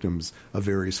the victims of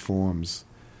various forms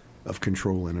of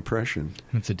control and oppression.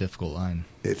 It's a difficult line.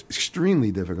 It's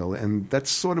extremely difficult, and that's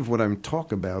sort of what I'm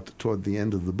talking about toward the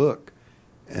end of the book.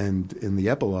 And in the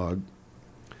epilogue,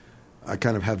 I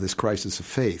kind of have this crisis of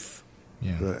faith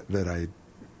that I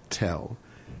tell,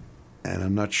 and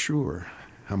I'm not sure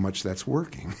how much that's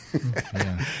working.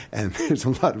 And there's a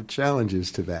lot of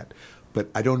challenges to that, but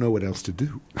I don't know what else to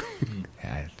do.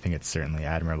 I think it's certainly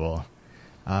admirable.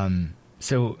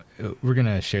 So we're going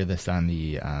to share this on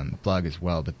the blog as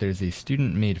well, but there's a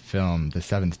student-made film, The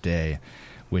Seventh Day,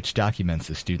 which documents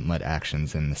the student-led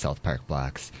actions in the South Park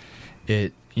blocks.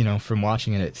 It, from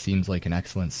watching it, it seems like an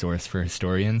excellent source for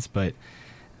historians, but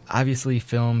obviously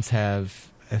films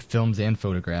and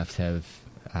photographs have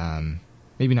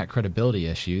maybe not credibility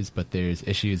issues, but there's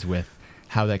issues with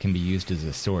how that can be used as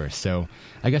a source. So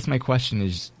I guess my question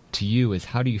is to you is,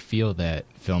 how do you feel that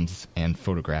films and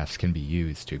photographs can be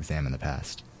used to examine the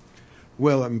past?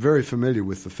 Well, I'm very familiar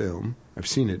with the film. I've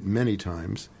seen it many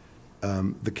times.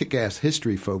 The Kick-Ass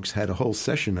History folks had a whole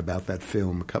session about that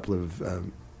film a couple of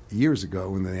years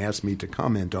ago, and they asked me to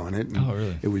comment on it. And oh,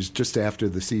 really? It was just after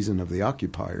the season of The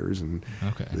Occupiers, and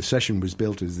the session was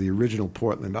built as the original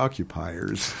Portland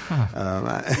Occupiers.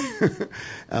 I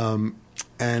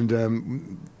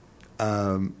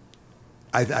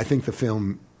think the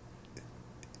film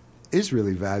is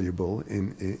really valuable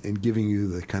in giving you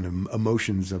the kind of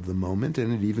emotions of the moment,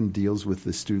 and it even deals with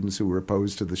the students who were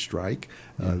opposed to the strike.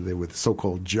 They were the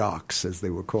so-called jocks, as they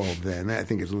were called then. I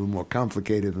think it's a little more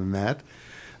complicated than that.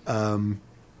 And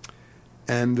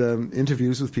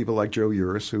interviews with people like Joe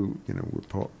Uris, who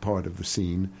were part of the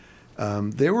scene.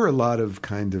 There were a lot of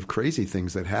kind of crazy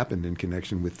things that happened in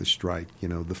connection with the strike.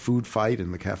 The food fight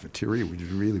in the cafeteria, which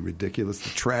was really ridiculous. The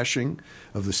trashing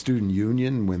of the student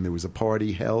union when there was a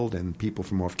party held and people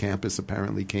from off campus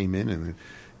apparently came in, and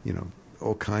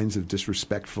all kinds of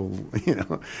disrespectful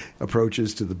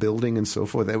approaches to the building and so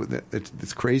forth.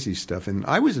 It's crazy stuff. And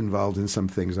I was involved in some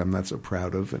things I'm not so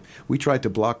proud of. We tried to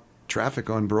block traffic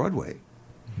on Broadway.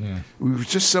 Yeah. We were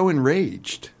just so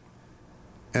enraged.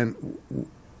 And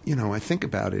I think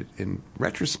about it in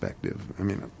retrospective. I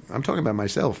mean, I'm talking about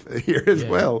myself here as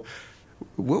well.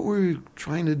 What were we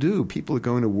trying to do? People are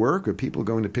going to work, or people are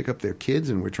going to pick up their kids,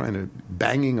 and we're trying to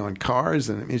banging on cars,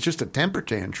 and it's just a temper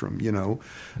tantrum.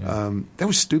 That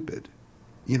was stupid.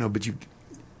 But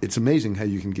it's amazing how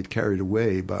you can get carried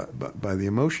away by the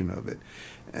emotion of it.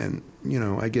 And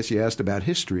I guess you asked about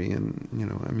history,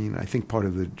 and I think part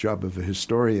of the job of a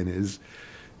historian is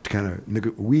kind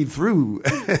of weed through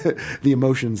the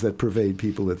emotions that pervade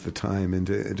people at the time, and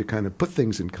to kind of put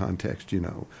things in context,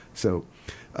 So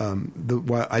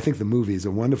I think the movie is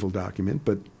a wonderful document,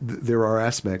 but there are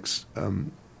aspects,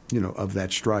 of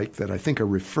that strike that I think are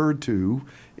referred to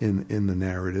in the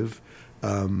narrative,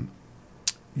 that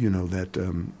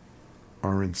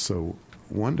aren't so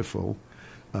wonderful.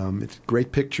 It's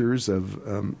great pictures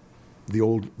of the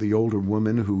older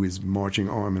woman who is marching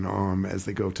arm in arm as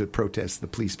they go to protest the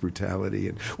police brutality.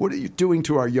 And what are you doing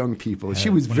to our young people? She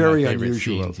was very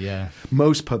unusual. Scenes, yeah.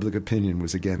 Most public opinion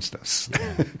was against us.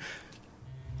 Yeah.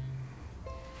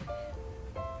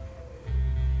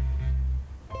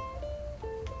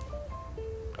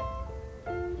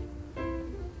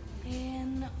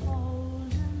 In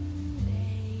olden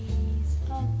days,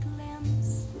 a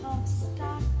glimpse of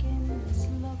stockings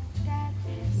looked at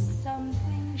as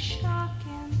something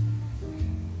shocking.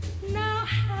 Now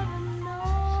heaven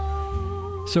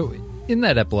knows. So, in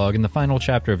that epilogue, in the final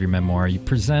chapter of your memoir, you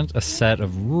present a set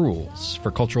of rules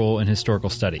for cultural and historical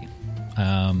study.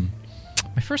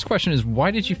 My first question is, why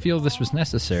did you feel this was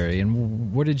necessary,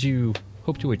 and what did you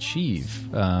hope to achieve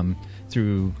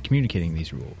through communicating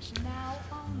these rules?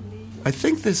 I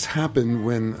think this happened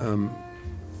when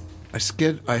I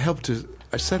set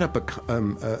up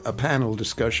a panel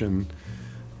discussion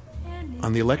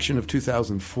on the election of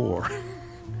 2004,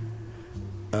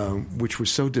 which was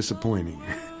so disappointing,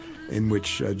 in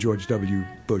which George W.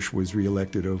 Bush was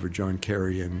reelected over John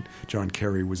Kerry, and John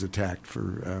Kerry was attacked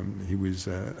for he was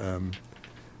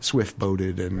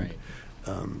swift-boated, and right.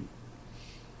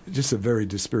 Just a very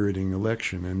dispiriting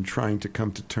election, and trying to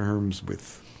come to terms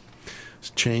with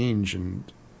change and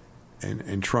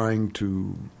trying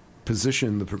to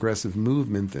position the progressive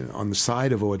movement on the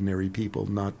side of ordinary people,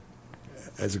 not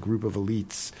as a group of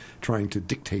elites trying to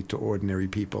dictate to ordinary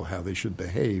people how they should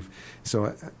behave.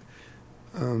 So,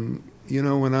 when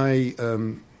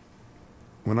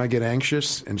I get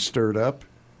anxious and stirred up,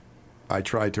 I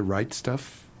try to write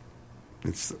stuff.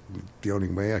 It's the only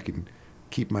way I can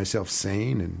keep myself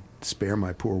sane and spare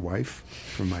my poor wife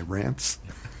from my rants.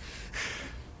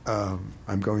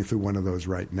 I'm going through one of those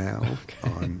right now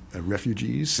on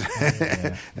refugees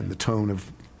and the tone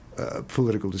of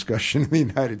political discussion in the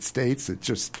United States. It's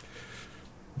just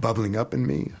bubbling up in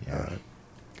me. Yeah.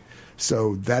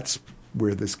 So that's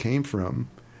where this came from.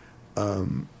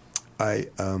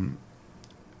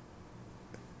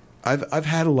 I've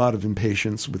had a lot of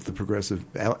impatience with the progressive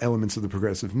elements of the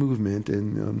progressive movement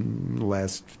in the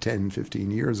last 10, 15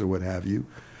 years or what have you.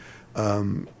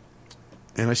 And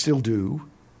I still do,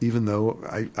 even though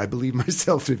I believe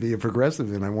myself to be a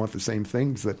progressive, and I want the same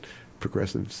things that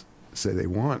progressives say they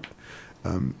want.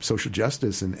 Social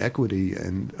justice and equity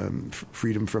and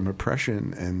freedom from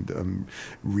oppression and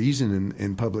reason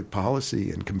in public policy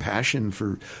and compassion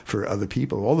for other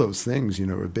people. All those things,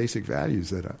 are basic values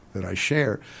that I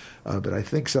share. But I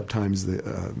think sometimes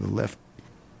the left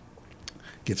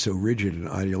gets so rigid and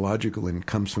ideological and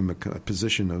comes from a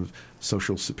position of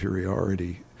social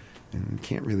superiority and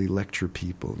can't really lecture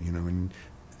people, And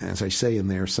as I say in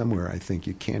there somewhere, I think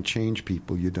you can't change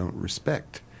people you don't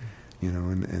respect.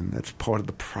 And that's part of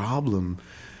the problem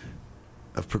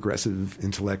of progressive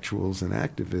intellectuals and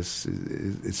activists.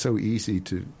 It's so easy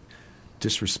to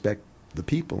disrespect the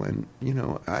people. And,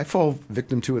 I fall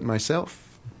victim to it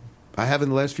myself. I have in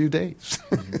the last few days.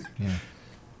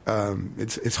 Yeah.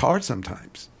 It's hard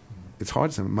sometimes. It's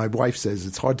hard. My wife says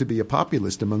it's hard to be a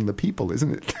populist among the people,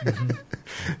 isn't it?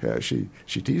 Mm-hmm.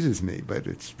 She teases me, but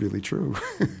it's really true.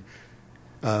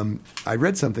 I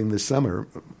read something this summer.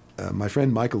 My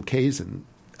friend Michael Kazin,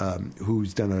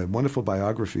 who's done a wonderful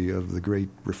biography of the great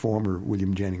reformer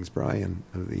William Jennings Bryan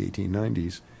of the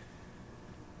 1890s,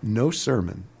 no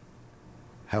sermon,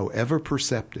 however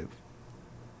perceptive,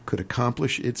 could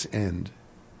accomplish its end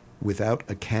without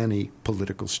a canny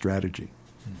political strategy.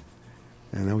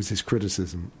 And that was his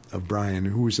criticism of Bryan,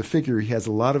 who was a figure he has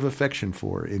a lot of affection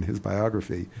for in his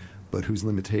biography, but whose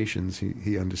limitations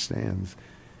he understands.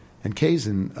 And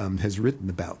Kazin has written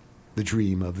about the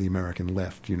dream of the American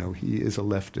left. He is a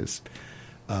leftist.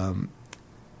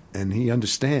 And he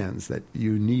understands that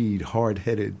you need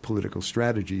hard-headed political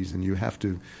strategies, and you have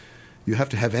to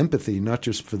have empathy, not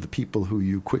just for the people who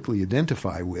you quickly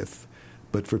identify with,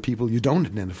 but for people you don't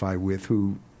identify with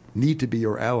who need to be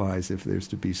your allies if there's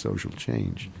to be social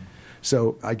change. Mm-hmm.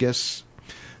 So I guess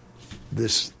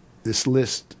this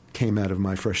list came out of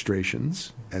my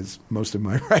frustrations, as most of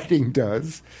my writing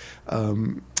does.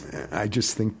 I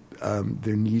just think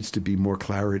there needs to be more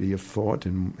clarity of thought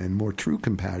and more true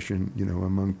compassion,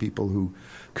 among people who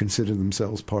consider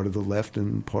themselves part of the left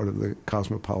and part of the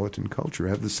cosmopolitan culture.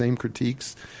 I have the same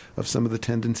critiques of some of the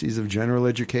tendencies of general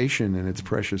education and its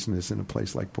preciousness in a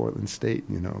place like Portland State,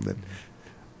 that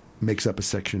makes up a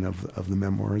section of the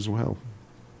memoir as well.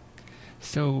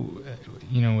 So,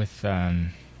 with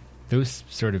those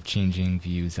sort of changing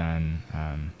views on,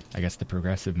 I guess, the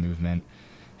progressive movement,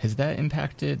 has that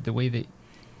impacted the way that,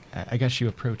 I guess, you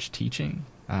approach teaching?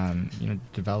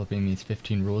 Developing these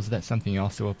 15 rules, is that something you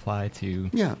also apply to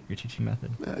your teaching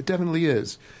method? It definitely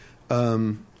is.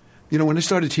 When I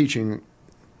started teaching,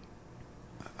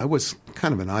 I was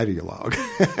kind of an ideologue.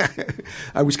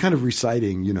 I was kind of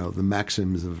reciting, the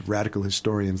maxims of radical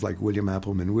historians like William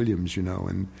Appleman Williams,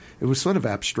 and it was sort of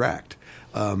abstract.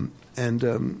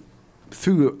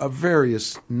 Through a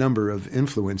various number of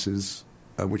influences,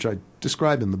 which I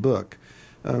describe in the book,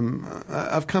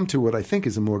 I've come to what I think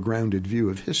is a more grounded view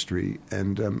of history,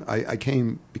 and I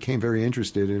became very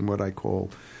interested in what I call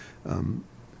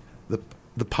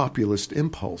the populist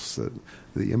impulse,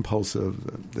 the impulse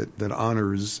that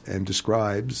honors and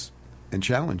describes and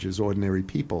challenges ordinary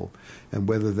people, and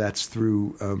whether that's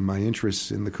through my interests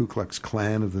in the Ku Klux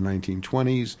Klan of the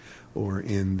 1920s, or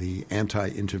in the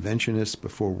anti-interventionists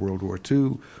before World War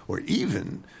II, or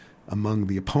even among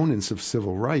the opponents of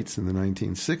civil rights in the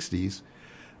 1960s.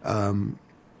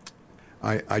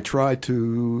 I try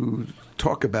to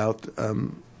talk about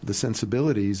the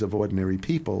sensibilities of ordinary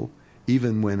people,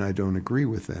 even when I don't agree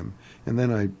with them. And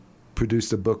then I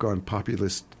produced a book on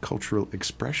populist cultural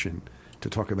expression to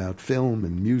talk about film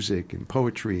and music and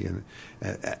poetry, and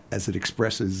as it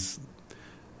expresses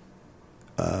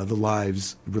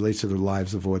relates to the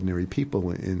lives of ordinary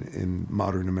people in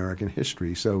modern American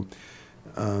history. So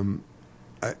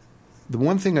the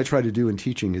one thing I try to do in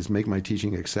teaching is make my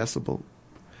teaching accessible.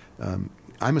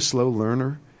 I'm a slow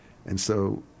learner, and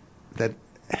so that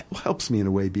helps me in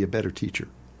a way be a better teacher,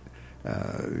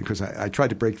 because I try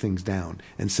to break things down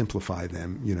and simplify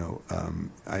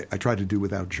them. I try to do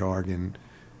without jargon,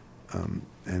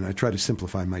 and I try to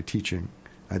simplify my teaching.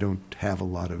 I don't have a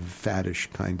lot of faddish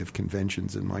kind of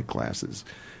conventions in my classes,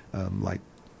 like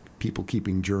people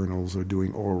keeping journals or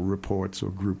doing oral reports or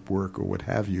group work or what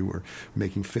have you, or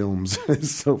making films and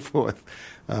so forth.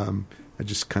 I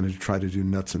just kind of try to do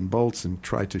nuts and bolts and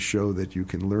try to show that you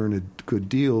can learn a good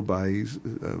deal by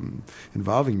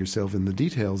involving yourself in the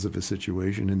details of a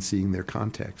situation and seeing their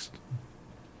context.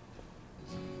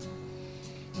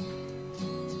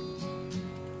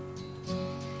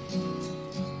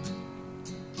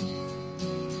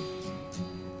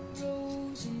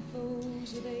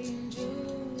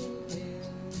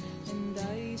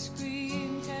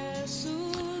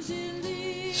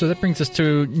 So that brings us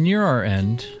to near our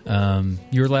end.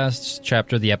 Your last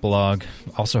chapter, the epilogue,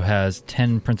 also has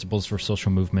 10 principles for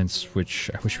social movements, which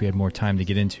I wish we had more time to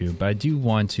get into. But I do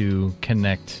want to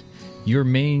connect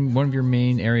one of your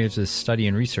main areas of study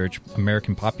and research,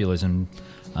 American populism.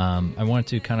 I wanted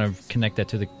to kind of connect that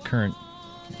to the current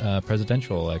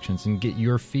presidential elections and get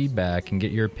your feedback and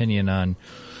get your opinion on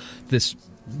this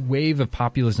wave of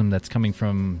populism that's coming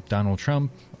from Donald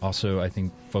Trump. Also, I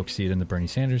think folks see it in the Bernie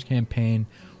Sanders campaign.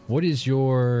 What is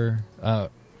your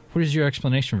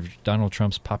explanation for Donald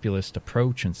Trump's populist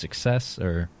approach and success,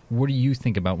 or what do you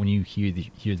think about when you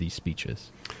hear these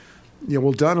speeches? Yeah,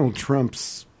 well, Donald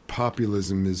Trump's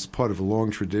populism is part of a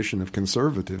long tradition of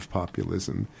conservative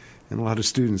populism, and a lot of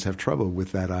students have trouble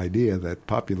with that idea that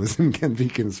populism can be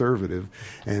conservative,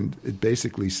 and it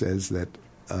basically says that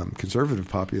conservative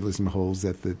populism holds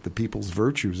that the people's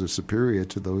virtues are superior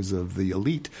to those of the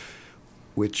elite,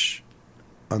 which,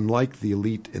 unlike the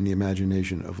elite in the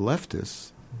imagination of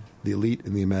leftists, the elite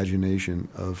in the imagination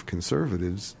of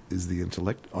conservatives is the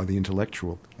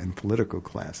intellectual and political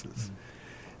classes. Mm-hmm.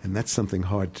 And that's something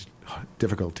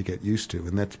difficult to get used to.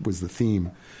 And that was the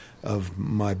theme of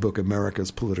my book,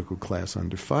 America's Political Class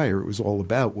Under Fire. It was all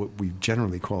about what we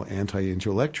generally call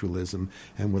anti-intellectualism,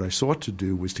 and what I sought to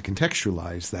do was to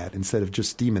contextualize that instead of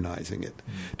just demonizing it,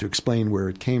 to explain where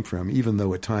it came from, even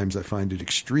though at times I find it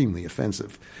extremely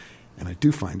offensive. And I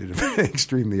do find it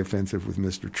extremely offensive with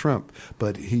Mr. Trump,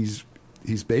 but he's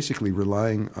basically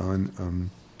relying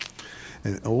on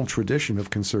an old tradition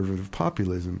of conservative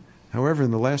populism. However,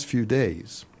 in the last few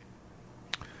days,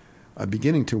 I'm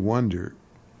beginning to wonder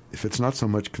if it's not so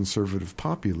much conservative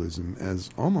populism as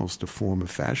almost a form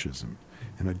of fascism.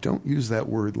 And I don't use that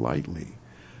word lightly.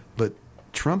 But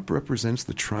Trump represents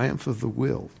the triumph of the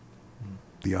will,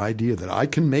 the idea that I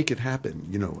can make it happen,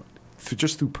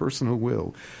 just through personal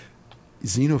will.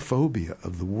 xenophobia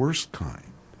of the worst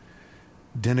kind,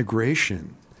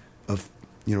 denigration of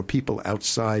people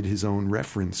outside his own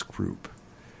reference group,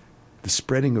 the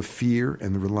spreading of fear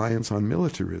and the reliance on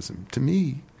militarism. To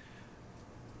me,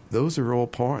 those are all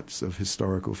parts of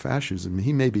historical fascism.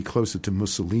 He may be closer to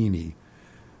Mussolini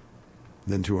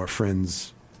than to our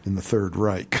friends in the Third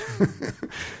Reich.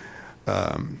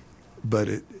 But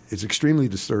it's extremely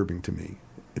disturbing to me.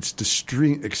 It's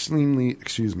extremely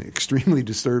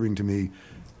disturbing to me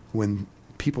when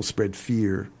people spread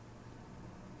fear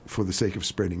for the sake of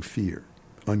spreading fear,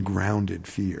 ungrounded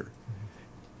fear.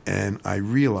 And I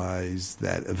realize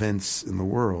that events in the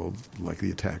world, like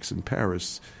the attacks in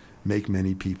Paris, make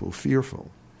many people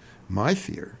fearful. My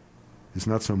fear is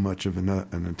not so much of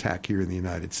an attack here in the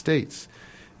United States,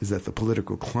 is that the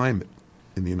political climate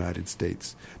in the United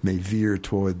States may veer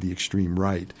toward the extreme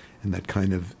right, and that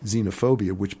kind of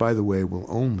xenophobia, which, by the way, will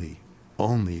only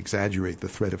exaggerate the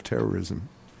threat of terrorism.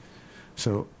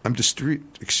 So I'm just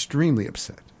extremely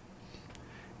upset.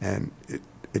 And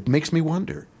it makes me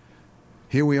wonder.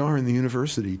 Here we are in the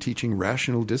university teaching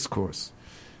rational discourse.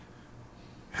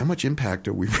 How much impact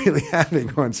are we really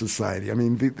having on society? I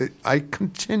mean, I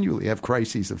continually have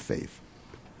crises of faith.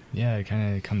 Yeah, it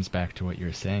kind of comes back to what you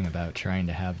were saying about trying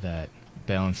to have that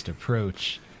balanced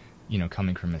approach,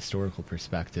 coming from a historical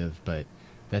perspective, but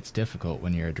that's difficult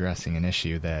when you're addressing an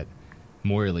issue that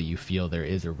morally you feel there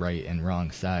is a right and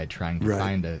wrong side, trying to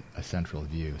find a central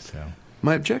view. So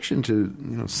my objection to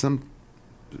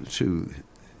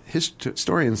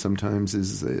historians sometimes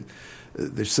is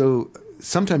they're so.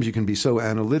 Sometimes you can be so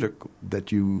analytical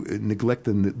that you neglect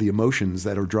the emotions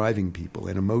that are driving people,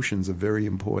 and emotions are very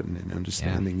important in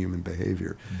understanding human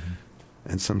behavior. Mm-hmm.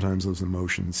 And sometimes those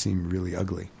emotions seem really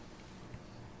ugly.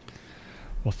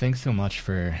 Well, thanks so much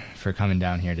for coming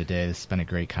down here today. This has been a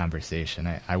great conversation.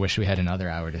 I wish we had another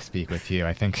hour to speak with you.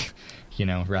 I think,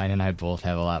 Ryan and I both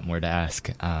have a lot more to ask.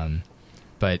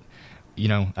 But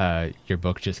your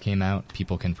book just came out.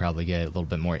 People can probably get a little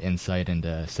bit more insight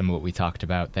into some of what we talked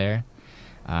about there.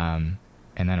 And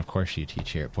then, of course, you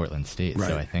teach here at Portland State. Right.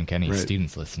 So I think any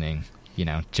students listening,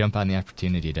 jump on the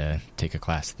opportunity to take a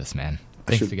class with this man.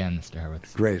 Thanks again, Mr.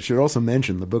 Horwitz. Great. I should also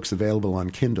mention the book's available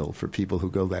on Kindle for people who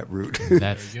go that route.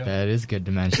 That is good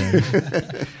to mention.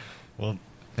 Well,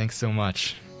 thanks so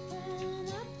much.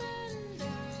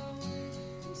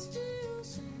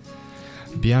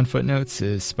 Beyond Footnotes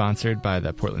is sponsored by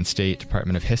the Portland State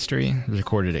Department of History,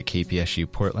 recorded at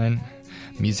KPSU Portland.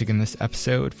 Music in this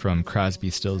episode from Crosby,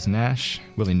 Stills, Nash,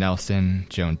 Willie Nelson,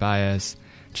 Joan Baez,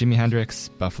 Jimi Hendrix,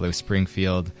 Buffalo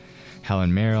Springfield,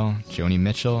 Helen Merrill, Joni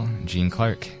Mitchell, Gene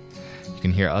Clark. You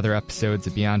can hear other episodes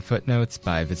of Beyond Footnotes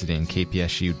by visiting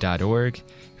kpsu.org.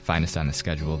 Find us on the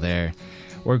schedule there,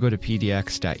 or go to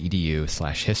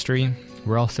pdx.edu/history.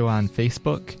 We're also on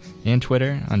Facebook and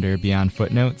Twitter under Beyond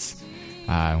Footnotes.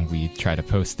 We try to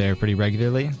post there pretty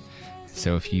regularly.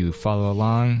 So if you follow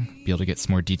along, be able to get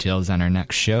some more details on our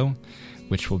next show,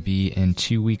 which will be in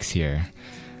 2 weeks here.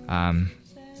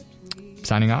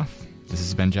 Signing off, this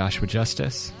has been Joshua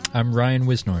Justice. I'm Ryan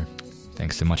Wisnor.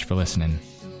 Thanks so much for listening.